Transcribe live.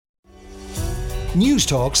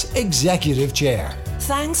Newstalk's Executive Chair.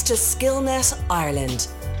 Thanks to Skillnet Ireland,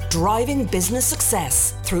 driving business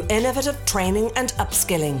success through innovative training and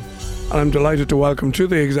upskilling. I'm delighted to welcome to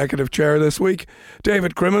the Executive Chair this week,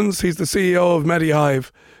 David Crimmins. He's the CEO of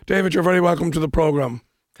MediHive. David, you're very welcome to the programme.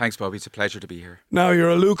 Thanks, Bobby. It's a pleasure to be here. Now, you're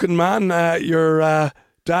a Lucan man. Your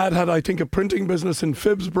dad had, I think, a printing business in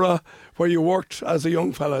Phibsborough where you worked as a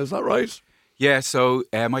young fella. Is that right? Yeah, so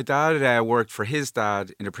my dad worked for his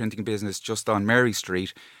dad in a printing business just on Mary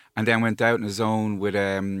Street, and then went out on his own with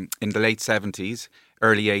in the late 70s,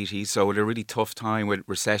 early 80s, so at a really tough time with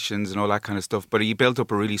recessions and all that kind of stuff. But he built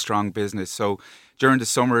up a really strong business. So during the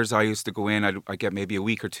summers, I used to go in, I'd get maybe a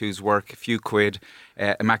week or two's work, a few quid,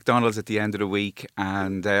 a McDonald's at the end of the week,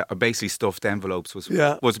 and I basically stuffed envelopes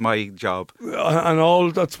was my job. And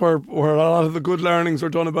all that's where a lot of the good learnings are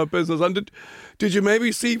done about business. And did you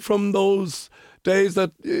maybe see from those days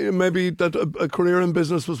that maybe that a career in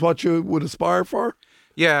business was what you would aspire for?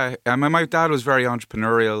 Yeah, my dad was very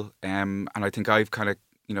entrepreneurial, and I think I've kind of,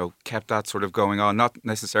 kept that sort of going on, not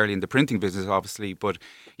necessarily in the printing business, obviously, but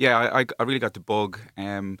yeah, I really got the bug,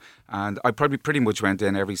 and I probably pretty much went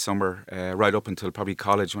in every summer, right up until probably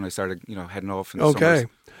college when I started, heading off in the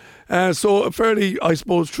summers. So a fairly, I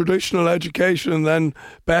suppose, traditional education, and then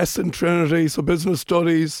BESS in Trinity, so business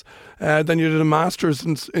studies. Then you did a master's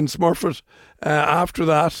in Smurfit after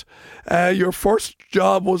that. Your first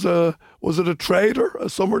job was it a trader, a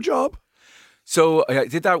summer job? So I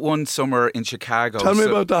did that one summer in Chicago. Tell me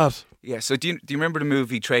about that. Yeah, so do you remember the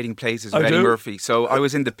movie Trading Places with I Eddie do. Murphy? So I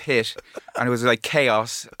was in the pit, and it was like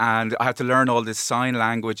chaos, and I had to learn all this sign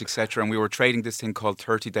language, etc. And we were trading this thing called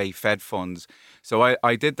 30-day Fed funds. So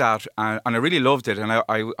I did that, and I really loved it, and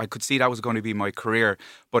I could see that was going to be my career.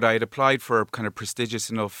 But I had applied for a kind of prestigious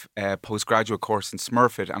enough postgraduate course in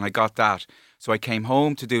Smurfit, and I got that. So I came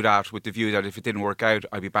home to do that with the view that if it didn't work out,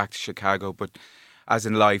 I'd be back to Chicago. But as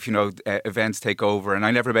in life, events take over, and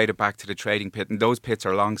I never made it back to the trading pit, and those pits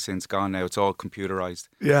are long since gone now. It's all computerized.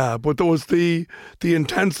 Yeah, but there was the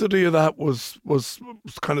intensity of that was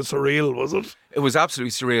kind of surreal, was it? It was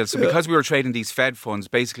absolutely surreal. So because we were trading these Fed funds,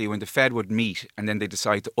 basically when the Fed would meet and then they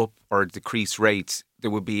decide to up or decrease rates,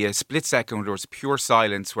 there would be a split second where there was pure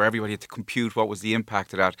silence where everybody had to compute what was the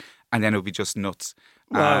impact of that, and then it would be just nuts.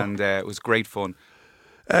 Wow. And it was great fun.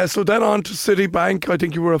 So then on to Citibank. I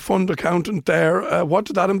think you were a fund accountant there. What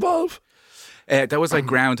did that involve? That was like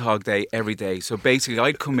Groundhog Day every day. So basically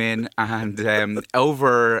I'd come in and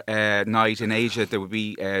overnight in Asia there would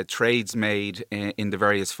be trades made in the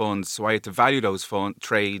various funds. So I had to value those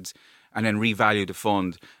trades and then revalue the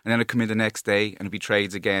fund. And then I'd come in the next day and it'd be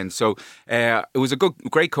trades again. So it was a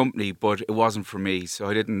great company, but it wasn't for me.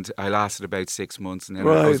 So I lasted about 6 months, and then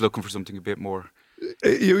I was looking for something a bit more.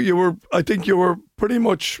 I think you were pretty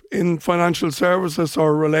much in financial services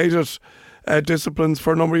or related disciplines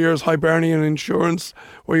for a number of years. Hibernian Insurance,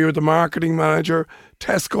 where you were the marketing manager.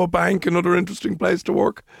 Tesco Bank, another interesting place to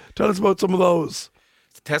work. Tell us about some of those.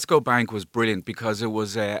 Tesco Bank was brilliant because it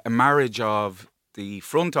was a marriage of the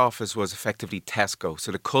front office was effectively Tesco,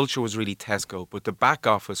 so the culture was really Tesco, but the back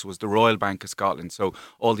office was the Royal Bank of Scotland, so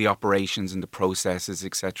all the operations and the processes,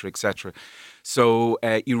 etc., etc. So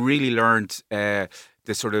you really learned the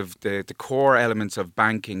sort of the core elements of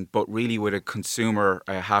banking, but really with a consumer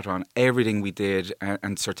hat on. Everything we did,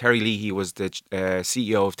 and Sir Terry Leahy was the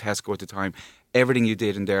CEO of Tesco at the time. Everything you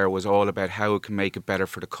did in there was all about how it can make it better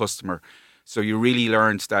for the customer. So you really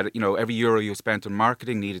learned that, every euro you spent on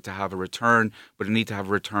marketing needed to have a return, but it needed to have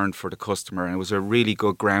a return for the customer. And it was a really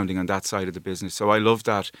good grounding on that side of the business. So I loved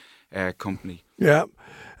that company. Yeah.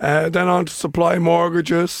 Then on to Supply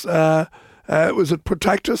Mortgages. Was it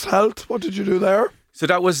Protectus Health? What did you do there? So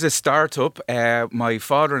that was a startup. My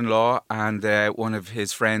father-in-law and one of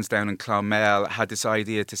his friends down in Clonmel had this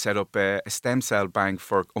idea to set up a stem cell bank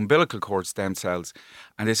for umbilical cord stem cells.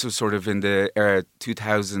 And this was sort of in the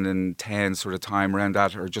 2010 sort of time, around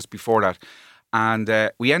that or just before that. And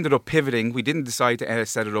we ended up pivoting. We didn't decide to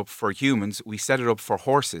set it up for humans. We set it up for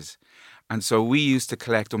horses. And so we used to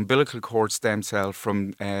collect umbilical cord stem cell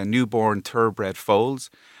from newborn thoroughbred foals.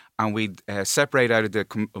 And we'd separate out of the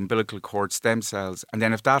umbilical cord stem cells. And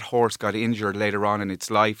then if that horse got injured later on in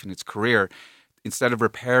its life, in its career, instead of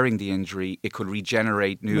repairing the injury, it could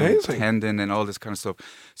regenerate new tendon and all this kind of stuff.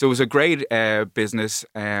 So it was a great business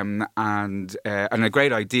and a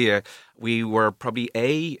great idea. We were probably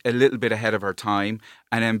A, little bit ahead of our time,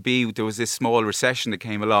 and then B, there was this small recession that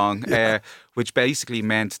came along, which basically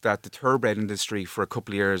meant that the thoroughbred industry for a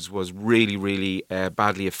couple of years was really, really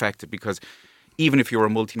badly affected, because even if you were a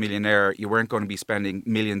multimillionaire, you weren't going to be spending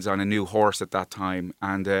millions on a new horse at that time,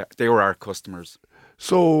 and they were our customers.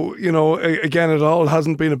 So, again, it all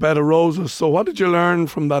hasn't been a bed of roses. So what did you learn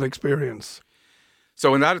from that experience?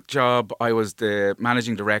 So in that job, I was the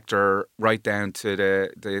managing director, right down to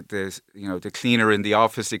the cleaner in the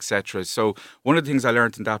office, etc. So one of the things I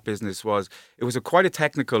learned in that business was it was quite a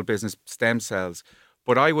technical business, stem cells.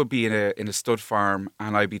 But I would be in a stud farm,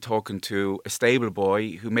 and I'd be talking to a stable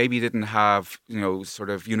boy who maybe didn't have sort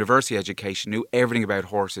of university education, knew everything about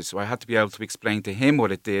horses. So I had to be able to explain to him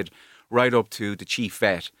what it did, right up to the chief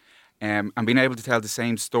vet. And being able to tell the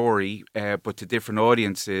same story, but to different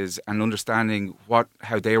audiences, and understanding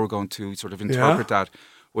how they were going to sort of interpret that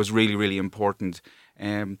was really, really important.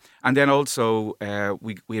 And then also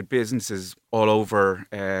we had businesses all over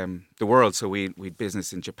the world. So we had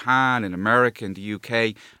business in Japan, in America, in the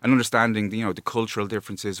UK, and understanding the cultural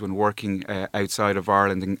differences when working outside of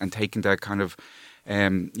Ireland, and taking that kind of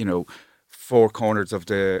four corners of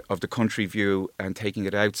the country view and taking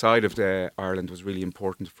it outside of Ireland was really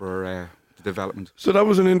important for the development. So that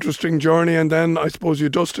was an interesting journey, and then I suppose you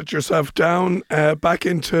dusted yourself down back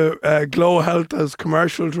into Glow Health as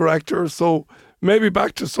commercial director. So maybe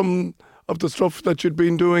back to some of the stuff that you'd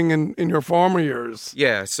been doing in your former years.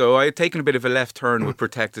 Yeah, so I had taken a bit of a left turn with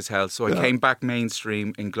Protectus Health, so I came back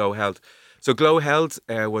mainstream in Glow Health. So Glow Health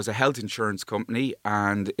was a health insurance company,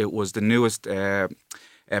 and it was the newest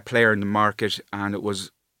player in the market. And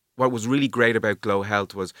what was really great about Glow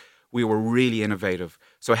Health was we were really innovative.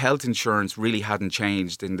 So health insurance really hadn't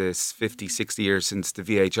changed in this 50, 60 years since the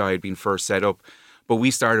VHI had been first set up. But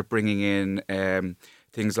we started bringing in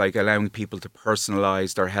things like allowing people to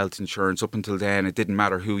personalise their health insurance. Up until then, it didn't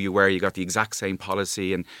matter who you were, you got the exact same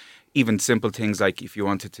policy. And even simple things like if you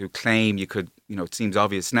wanted to claim, you could, it seems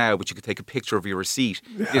obvious now, but you could take a picture of your receipt.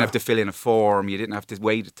 Yeah. You didn't have to fill in a form. You didn't have to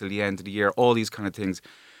wait until the end of the year, all these kind of things.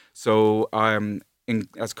 So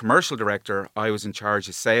as commercial director, I was in charge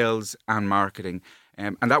of sales and marketing.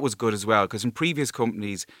 And that was good as well, because in previous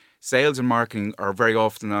companies, sales and marketing are very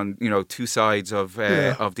often on, two sides of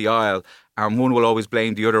the aisle, and one will always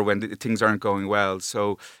blame the other when things aren't going well.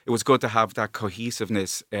 So it was good to have that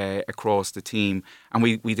cohesiveness across the team, and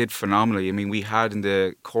we did phenomenally. I mean, we had in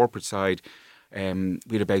the corporate side, we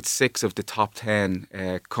had about 6 of the top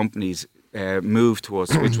 10 companies move to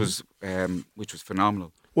us, which was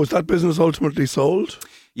phenomenal. Was that business ultimately sold?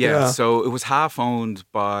 Yeah, so it was half owned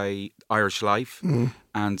by Irish Life.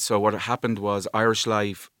 And so what happened was Irish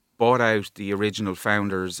Life bought out the original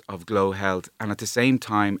founders of Glow Health, and at the same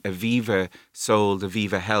time Aviva sold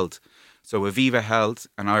Aviva Health. So Aviva Health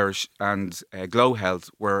and Glow Health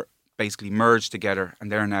were basically merged together,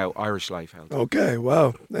 and they're now Irish Life Health. Okay,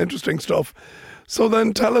 wow, interesting stuff. So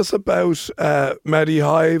then tell us about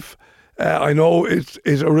MediHive. I know it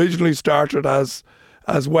originally started as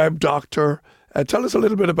Web Doctor. Tell us a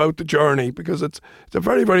little bit about the journey, because it's a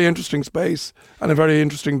very, very interesting space and a very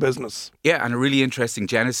interesting business. Yeah, and a really interesting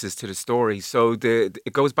genesis to the story. So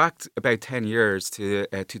it goes back about 10 years to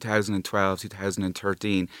 2012,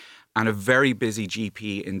 2013. And a very busy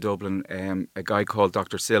GP in Dublin, a guy called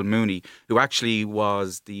Dr. Sil Mooney, who actually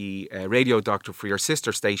was the radio doctor for your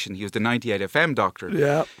sister station. He was the 98 FM doctor.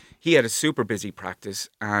 Yeah. He had a super busy practice,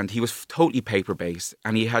 and he was totally paper-based.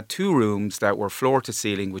 And he had 2 rooms that were floor to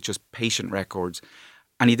ceiling with just patient records.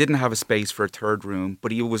 And he didn't have a space for a third room,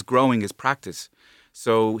 but he was growing his practice.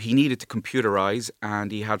 So he needed to computerize,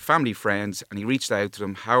 and he had family friends, and he reached out to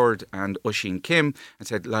them, Howard and Usheen Kim, and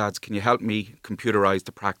said, lads, can you help me computerize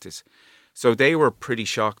the practice? So they were pretty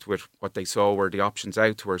shocked with what they saw were the options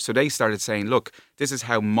out to her. So they started saying, look, this is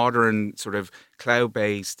how modern sort of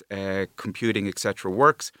cloud-based computing, etc.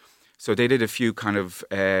 works. So they did a few kind of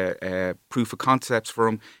proof of concepts for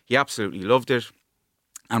him. He absolutely loved it.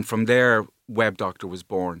 And from there, Web Doctor was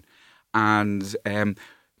born. And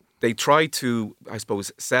they tried to, I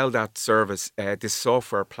suppose, sell that service, this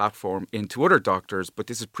software platform, into other doctors, but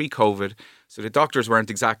this is pre-COVID, so the doctors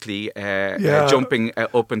weren't exactly jumping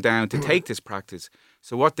up and down to take this practice.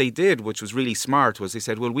 So what they did, which was really smart, was they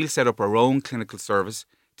said, well, we'll set up our own clinical service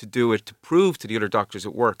to do it, to prove to the other doctors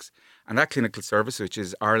it works. And that clinical service, which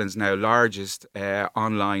is Ireland's now largest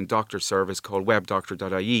online doctor service called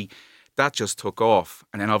webdoctor.ie, that just took off.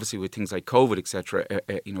 And then obviously with things like COVID, etc.,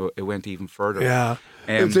 it went even further. Yeah.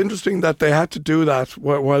 It's interesting that they had to do that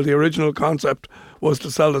while the original concept was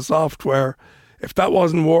to sell the software. If that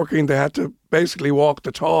wasn't working, they had to basically walk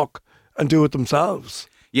the talk and do it themselves.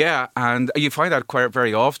 Yeah, and you find that quite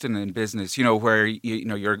very often in business, where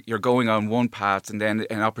you're going on one path, and then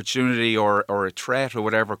an opportunity or a threat or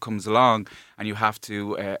whatever comes along, and you have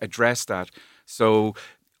to address that. So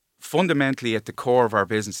fundamentally at the core of our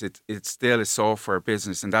business, it's still a software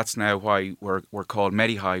business, and that's now why we're called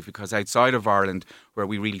Medihive, because outside of Ireland, where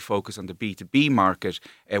we really focus on the B2B market,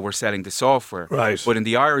 we're selling the software. Right. But in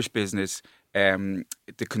the Irish business, the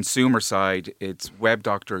consumer side, it's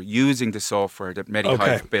WebDoctor using the software that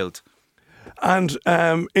Medihive built. And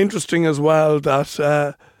interesting as well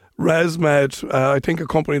that ResMed, I think a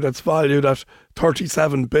company that's valued at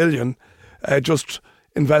 37 billion, just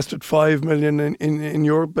invested 5 million in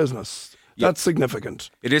your business. That's significant.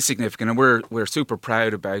 It is significant, and we're super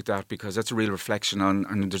proud about that, because that's a real reflection on,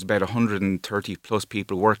 and there's about 130 plus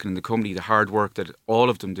people working in the company, the hard work that all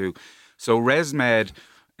of them do. So ResMed,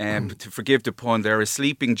 to forgive the pun, they're a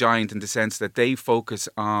sleeping giant in the sense that they focus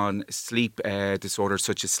on sleep disorders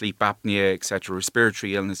such as sleep apnea, etc.,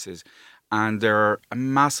 respiratory illnesses. And they're a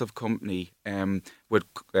massive company with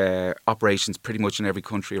operations pretty much in every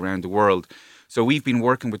country around the world. So we've been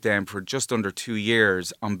working with them for just under 2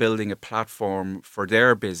 years on building a platform for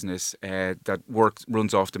their business that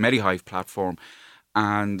runs off the Medihive platform.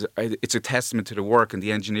 And it's a testament to the work and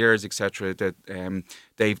the engineers, etc., that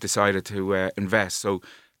they've decided to invest. So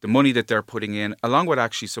the money that they're putting in, along with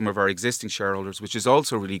actually some of our existing shareholders, which is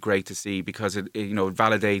also really great to see, because it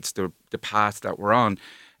validates the path that we're on.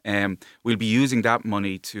 We'll be using that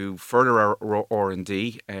money to further our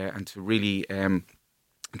R&D and to really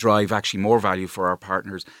drive actually more value for our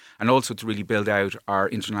partners, and also to really build out our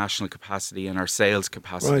international capacity and our sales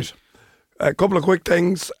capacity. Right. A couple of quick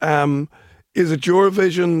things. Is it your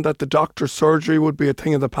vision that the doctor's surgery would be a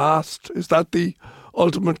thing of the past? Is that the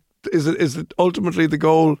ultimate? Is it ultimately the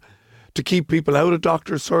goal to keep people out of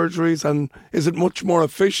doctor's surgeries? And is it much more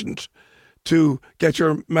efficient to get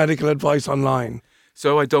your medical advice online?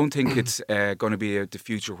 So I don't think it's going to be the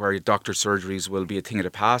future where doctor surgeries will be a thing of the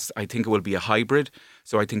past. I think it will be a hybrid.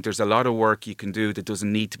 So I think there's a lot of work you can do that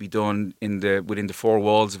doesn't need to be done within the four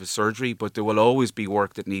walls of a surgery, but there will always be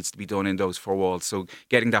work that needs to be done in those four walls. So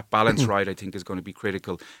getting that balance right, I think, is going to be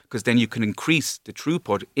critical, because then you can increase the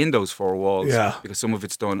throughput in those four walls, because some of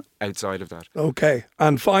it's done outside of that. Okay.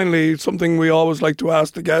 And finally, something we always like to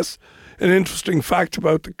ask the guests, an interesting fact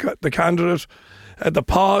about the candidate. The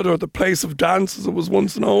pod, or the place of dance as it was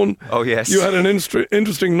once known. Oh, yes. You had an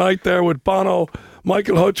interesting night there with Bono,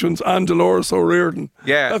 Michael Hutchence and Dolores O'Riordan.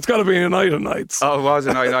 Yeah. That's got to be a night of nights. Oh, it was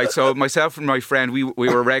a night of nights. So myself and my friend, we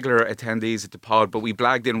were regular attendees at the pod, but we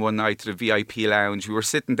blagged in one night to the VIP lounge. We were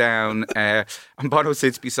sitting down and Bono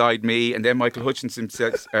sits beside me, and then Michael Hutchence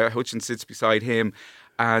sits beside him.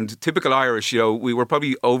 And typical Irish, we were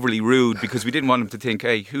probably overly rude because we didn't want him to think,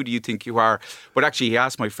 hey, who do you think you are? But actually, he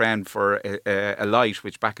asked my friend for a light,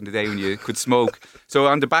 which back in the day when you could smoke. So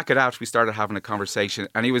on the back of that, we started having a conversation.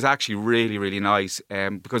 And he was actually really, really nice.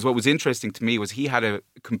 Because what was interesting to me was he had a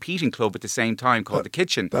competing club at the same time called The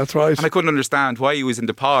Kitchen. That's right. And I couldn't understand why he was in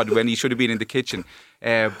the pod when he should have been in the kitchen.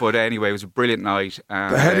 But anyway, it was a brilliant night.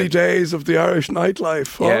 The heady days of the Irish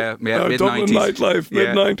nightlife. Mid-90s. Dublin nightlife,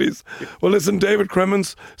 mid-90s. Well, listen, David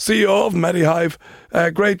Crimmins, CEO of Medihive,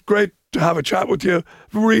 great to have a chat with you.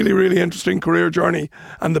 Really, really interesting career journey,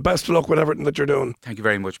 and the best of luck with everything that you're doing. Thank you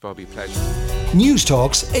very much, Bobby. Pleasure.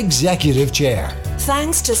 Newstalk's Executive Chair.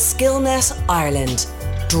 Thanks to Skillnet Ireland,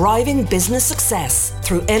 driving business success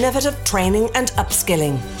through innovative training and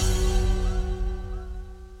upskilling.